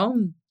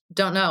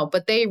 Don't know.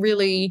 But they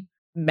really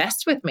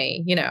messed with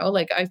me.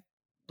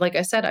 Like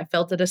I said, I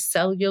felt at a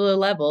cellular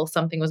level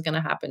something was going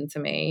to happen to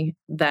me,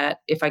 that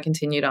if I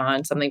continued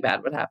on, something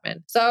bad would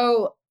happen.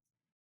 So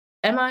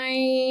am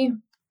I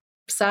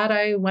sad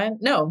I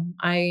went? No.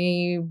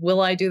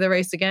 Will I do the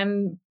race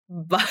again?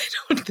 but I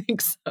don't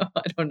think so.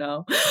 I don't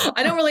know.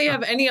 I don't really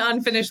have any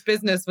unfinished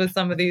business with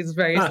some of these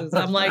races.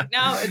 I'm like,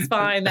 no, it's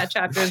fine. That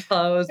chapter is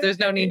closed. There's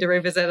no need to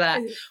revisit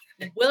that.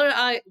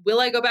 Will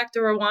I go back to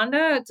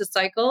Rwanda to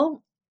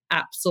cycle?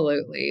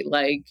 Absolutely.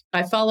 Like,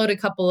 I followed a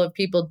couple of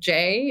people,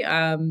 Jay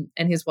and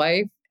his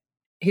wife.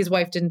 His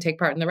wife didn't take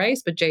part in the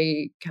race, but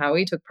Jay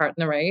Cowie took part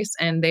in the race,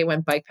 and they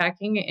went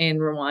bikepacking in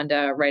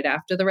Rwanda right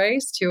after the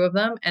race, 2 of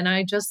them. And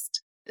it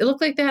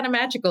looked like they had a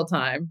magical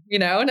time,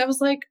 and I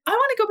was like, I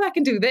want to go back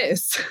and do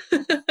this.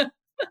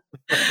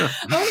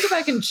 I want to go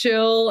back and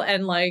chill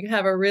and like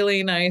have a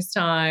really nice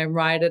time,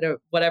 ride at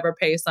whatever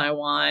pace I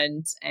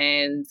want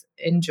and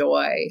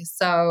enjoy.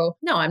 So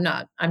no, I'm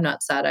not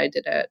sad I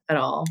did it at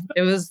all.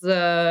 It was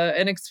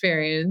an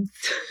experience.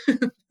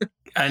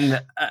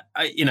 And,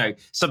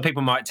 some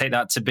people might take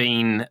that to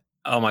being,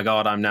 oh my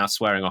God, I'm now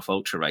swearing off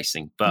ultra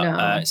racing. But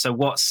No. So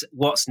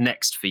what's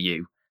next for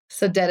you?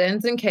 So Dead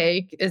Ends and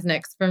Cake is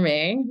next for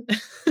me.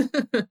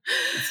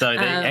 So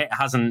it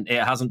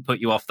hasn't put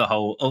you off the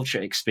whole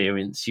ultra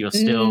experience. You're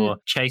still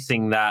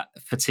chasing that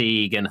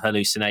fatigue and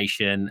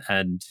hallucination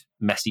and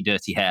messy,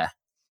 dirty hair.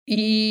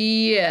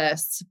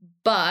 Yes,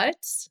 but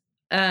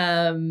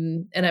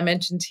and I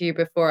mentioned to you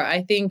before,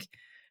 I think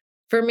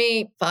for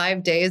me,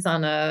 5 days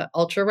on a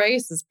ultra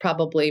race is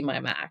probably my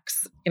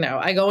max.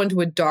 I go into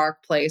a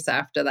dark place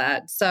after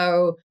that.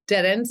 So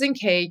Dead Ends and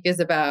Cake is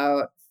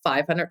about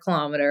 500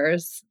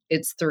 kilometers.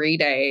 It's 3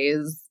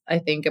 days, I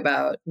think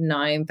about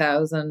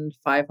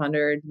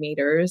 9,500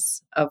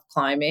 meters of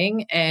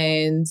climbing,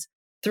 and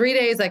 3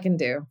 days I can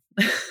do.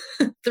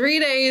 3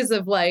 days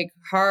of like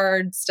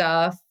hard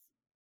stuff.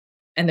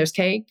 And there's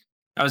cake.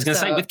 I was going to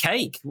say with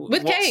cake.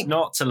 With What's cake.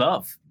 not to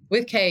love?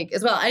 With cake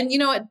as well. And you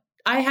know what?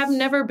 I've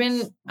never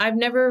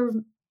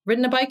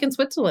ridden a bike in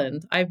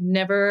Switzerland. I've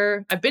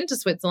been to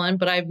Switzerland,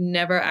 but I've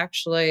never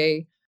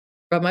actually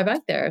rode my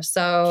bike there.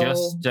 So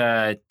just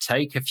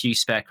take a few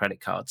spare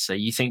credit cards. So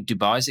you think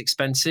Dubai's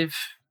expensive?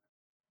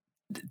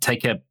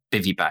 Take a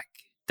bivvy bag.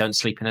 Don't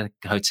sleep in a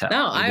hotel.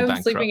 No,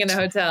 I'm sleeping in a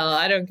hotel.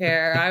 I don't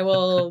care. I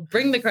will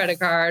bring the credit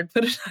card,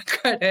 put it on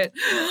credit.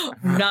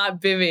 Not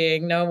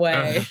bivvying. No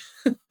way.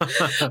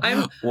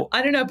 I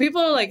don't know.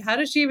 People are like, how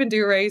does she even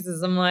do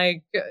races? I'm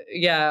like,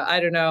 yeah, I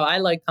don't know. I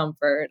like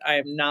comfort. I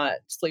am not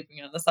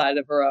sleeping on the side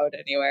of a road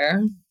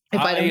anywhere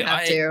if I don't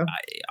have to.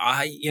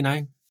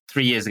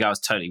 3 years ago, I was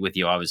totally with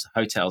you. I was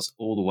hotels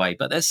all the way.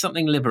 But there's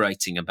something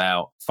liberating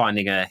about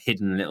finding a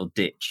hidden little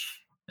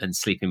ditch and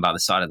sleeping by the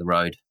side of the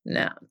road.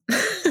 No.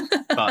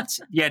 But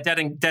yeah, Dead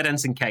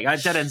Ends and Cake.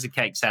 Dead Ends and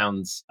Cake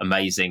sounds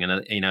amazing.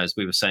 And, as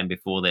we were saying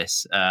before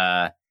this,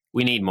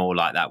 we need more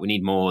like that. We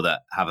need more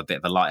that have a bit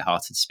of a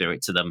lighthearted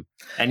spirit to them.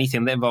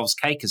 Anything that involves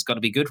cake has got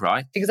to be good,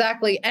 right?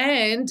 Exactly.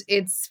 And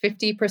it's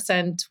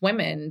 50%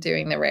 women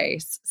doing the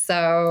race.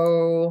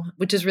 So,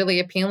 which is really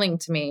appealing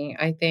to me.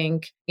 I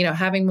think,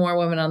 having more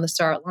women on the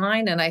start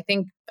line. And I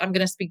think I'm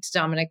going to speak to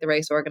Dominic, the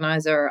race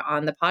organizer,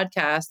 on the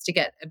podcast to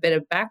get a bit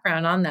of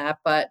background on that.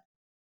 But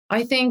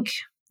I think,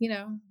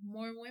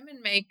 more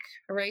women make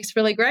a race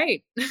really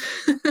great.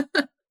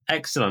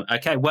 Excellent.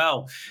 Okay,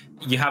 well,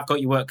 you have got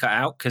your work cut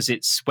out because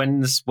it's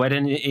when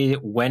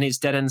is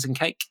Dead Ends and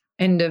Cake?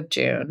 End of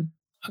June.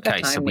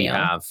 Okay, so we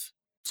have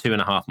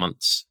 2.5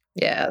 months.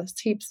 Yeah,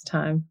 it's heaps of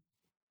time.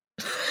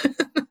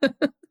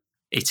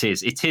 It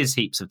is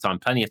heaps of time,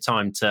 plenty of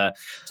time to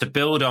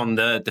build on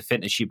the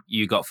fitness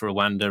you got for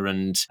Rwanda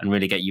and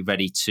really get you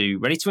ready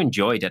to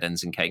enjoy Dead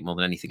Ends and Cake more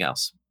than anything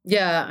else.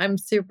 Yeah, I'm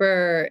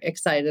super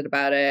excited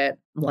about it.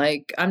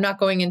 Like, I'm not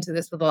going into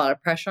this with a lot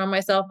of pressure on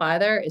myself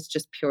either. It's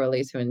just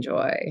purely to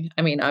enjoy.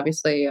 I mean,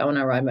 obviously, I want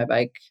to ride my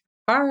bike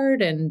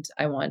hard and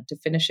I want to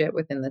finish it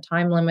within the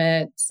time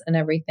limits and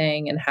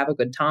everything and have a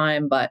good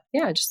time. But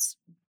yeah, just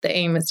the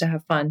aim is to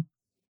have fun.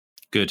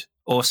 Good.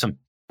 Awesome.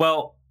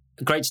 Well,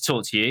 great to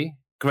talk to you.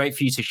 Great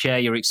for you to share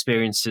your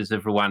experiences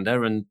of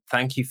Rwanda. And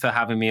thank you for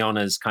having me on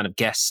as kind of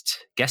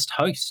guest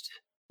host.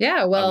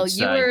 Yeah, well,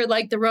 you were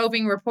like the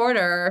roving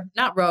reporter,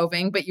 not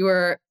roving, but you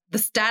were the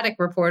static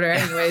reporter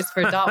anyways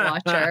for Dot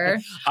Watcher.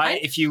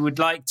 If you would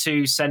like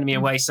to send me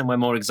away somewhere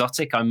more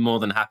exotic, I'm more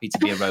than happy to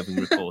be a roving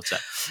reporter.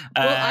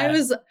 Well,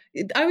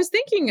 I was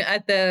thinking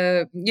at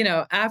the,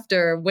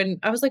 after when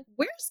I was like,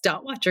 where's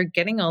Dot Watcher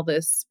getting all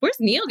this?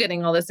 Where's Neil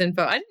getting all this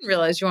info? I didn't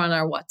realize you were on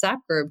our WhatsApp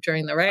group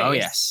during the race.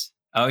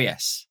 Oh,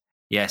 yes.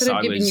 Yes, Could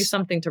have given you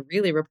something to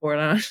really report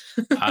on.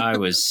 I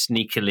was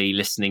sneakily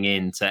listening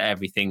in to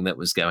everything that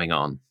was going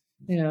on.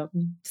 Yeah.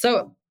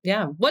 So,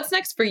 yeah. What's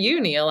next for you,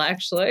 Neil,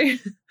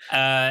 actually?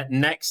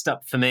 Next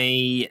up for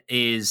me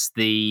is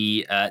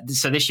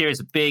so this year is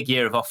a big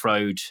year of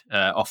off-road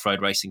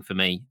racing for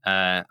me.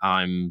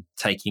 I'm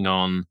taking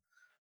on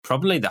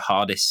probably the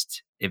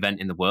hardest event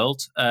in the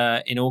world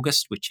in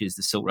August, which is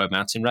the Silk Road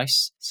Mountain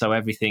Race. So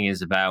everything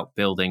is about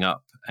building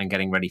up and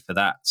getting ready for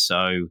that.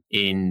 So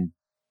in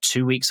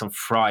 2 weeks on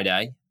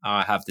Friday,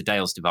 I have the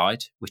Dales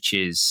Divide, which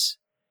is,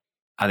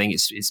 I think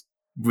it's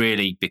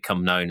really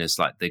become known as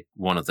like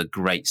one of the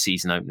great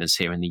season openers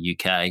here in the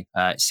UK.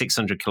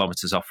 600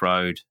 kilometres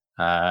off-road,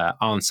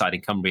 Arnside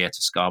in Cumbria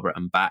to Scarborough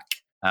and back.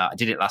 I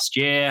did it last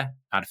year.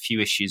 I had a few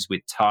issues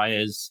with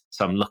tires,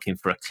 so I'm looking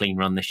for a clean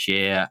run this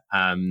year.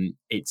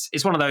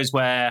 It's one of those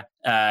where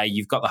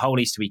you've got the whole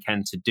Easter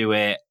weekend to do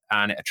it,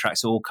 and it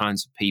attracts all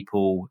kinds of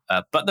people.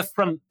 But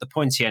the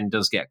pointy end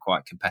does get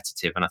quite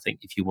competitive, and I think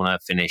if you want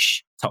to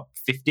finish top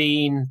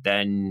 15,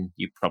 then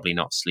you're probably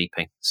not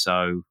sleeping.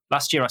 So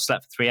last year I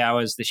slept for 3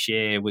 hours. This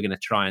year we're going to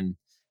try and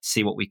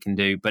see what we can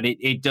do. But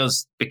it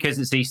does, because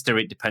it's Easter,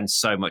 it depends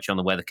so much on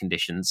the weather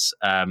conditions.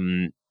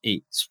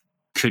 It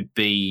could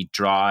be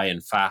dry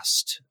and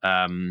fast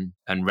and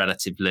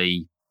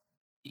relatively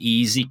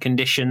easy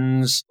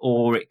conditions,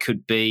 or it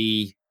could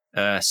be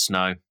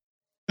snow.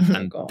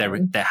 And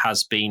there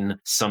has been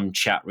some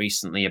chat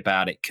recently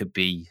about it could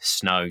be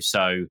snow.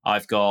 So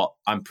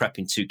I'm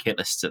prepping 2 kit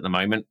lists at the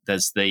moment.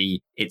 There's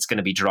it's going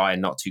to be dry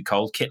and not too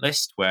cold kit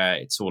list, where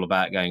it's all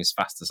about going as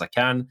fast as I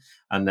can.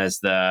 And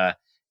there's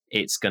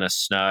it's going to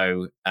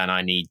snow and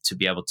I need to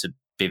be able to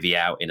bivvy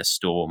out in a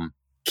storm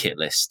kit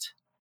list,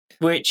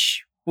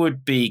 which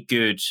would be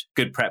good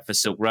prep for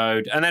Silk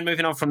Road. And then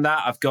moving on from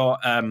that, I've got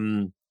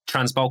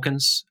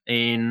Trans-Balkans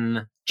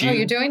in June. Oh,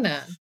 you're doing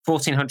that?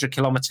 1,400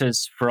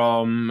 kilometers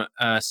from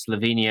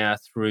Slovenia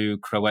through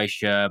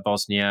Croatia,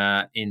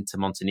 Bosnia into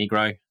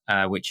Montenegro,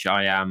 which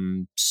I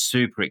am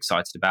super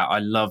excited about. I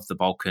love the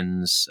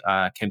Balkans.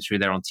 Came through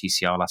there on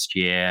TCR last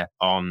year,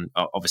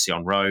 obviously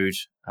on road.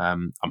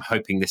 I'm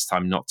hoping this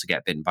time not to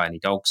get bitten by any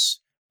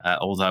dogs,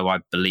 although I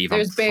believe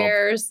there's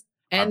bears.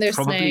 And there's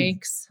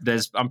snakes.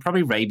 I'm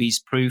probably rabies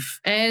proof.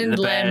 And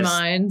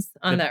landmines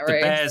on that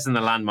race. The bears and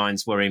the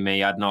landmines worry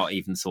me. I'd not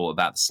even thought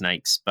about the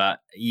snakes. But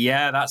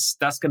yeah,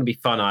 that's going to be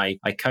fun. I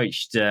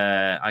coached 2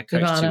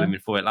 women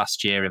for it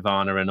last year,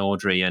 Ivana and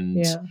Audrey,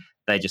 and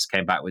they just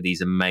came back with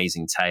these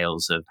amazing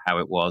tales of how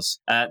it was.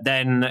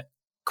 Then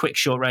quick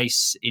short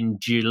race in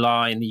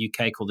July in the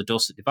UK called the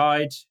Dorset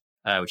Divide,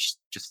 which is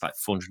just like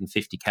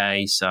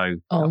 450k. So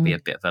that'll be a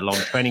bit of a long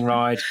training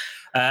ride.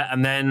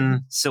 And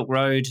then Silk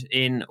Road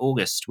in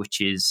August, which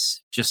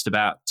is just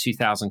about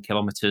 2,000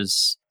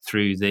 kilometers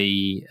through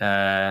the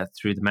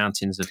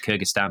mountains of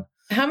Kyrgyzstan.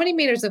 How many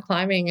meters of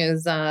climbing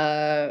is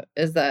that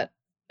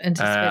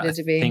anticipated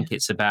to be? I think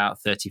it's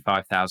about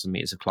 35,000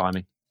 meters of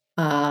climbing.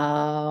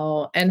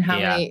 Oh, and how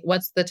many?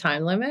 What's the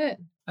time limit?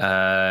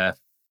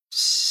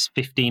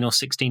 15 or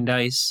 16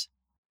 days.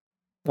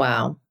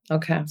 Wow.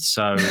 Okay.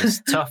 So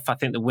it's tough. I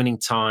think the winning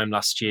time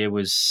last year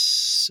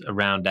was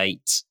around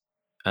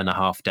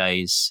 8.5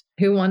 days.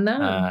 Who won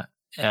that?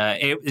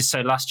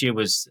 So last year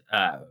was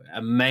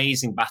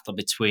amazing battle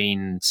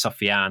between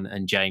Sofiane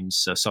and James.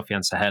 So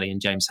Sofiane Saheli and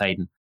James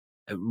Hayden.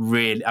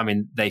 Really, I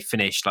mean, they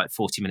finished like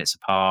 40 minutes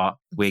apart.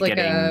 We're like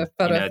getting a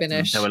photo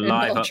finish. There were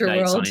live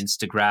updates on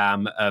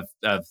Instagram of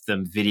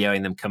them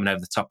videoing them coming over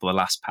the top of the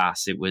last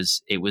pass. It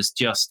was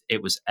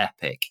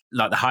epic.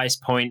 Like the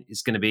highest point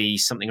is going to be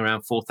something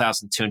around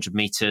 4,200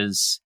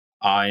 meters.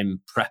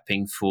 I'm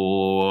prepping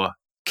for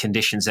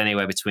conditions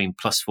anywhere between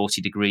plus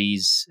 40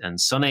 degrees and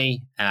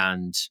sunny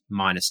and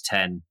minus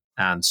 10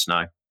 and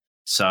snow.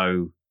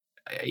 So,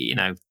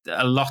 a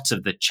lot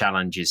of the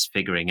challenge is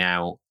figuring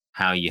out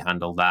how you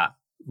handle that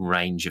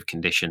range of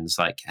conditions.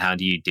 Like, how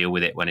do you deal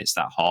with it when it's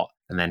that hot?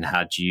 And then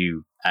how do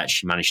you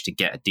actually manage to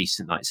get a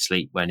decent night's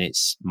sleep when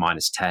it's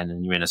minus 10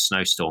 and you're in a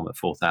snowstorm at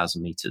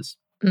 4,000 meters?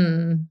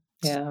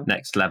 Yeah.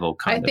 Next level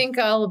I think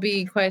I'll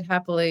be quite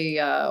happily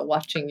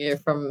watching you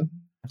from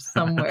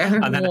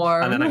somewhere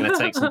warm. And then I'm going to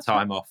take some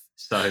time off.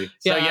 So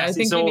yes, I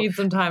think you need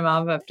some time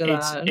off after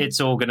that. It's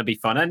all going to be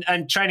fun.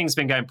 And training's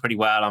been going pretty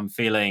well. I'm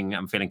feeling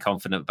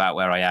confident about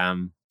where I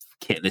am.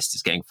 Kit list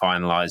is getting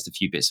finalized. A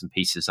few bits and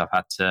pieces I've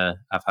had to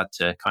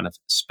kind of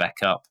spec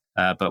up,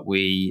 but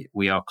we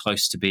are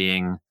close to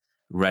being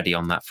ready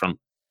on that front.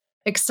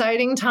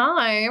 Exciting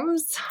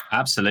times.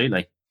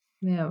 Absolutely.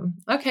 Yeah.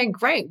 Okay,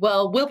 great.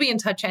 Well, we'll be in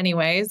touch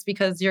anyways,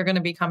 because you're going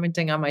to be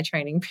commenting on my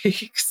training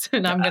peaks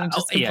and I'm going to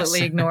just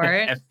completely ignore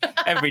it.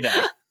 Every day.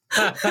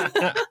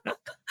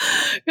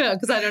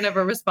 Because I don't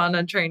ever respond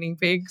on training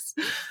peaks.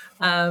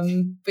 But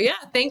yeah,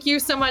 thank you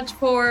so much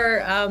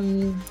for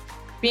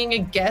being a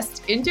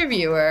guest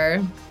interviewer.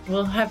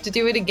 We'll have to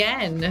do it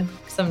again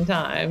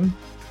sometime.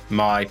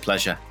 My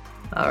pleasure.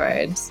 All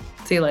right.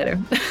 See you later.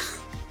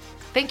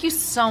 Thank you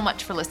so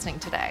much for listening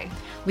today.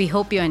 We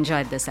hope you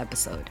enjoyed this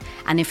episode.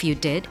 And if you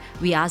did,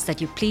 we ask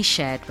that you please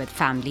share it with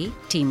family,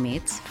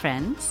 teammates,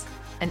 friends,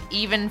 and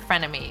even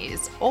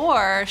frenemies,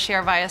 or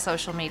share via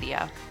social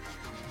media.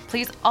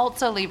 Please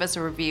also leave us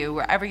a review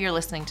wherever you're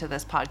listening to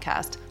this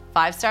podcast.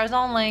 5 stars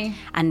only.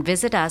 And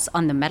visit us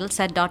on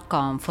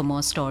themetalset.com for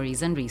more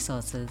stories and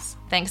resources.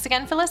 Thanks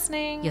again for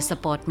listening. Your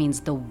support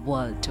means the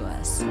world to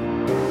us.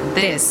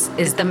 This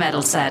is The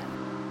Metal Set.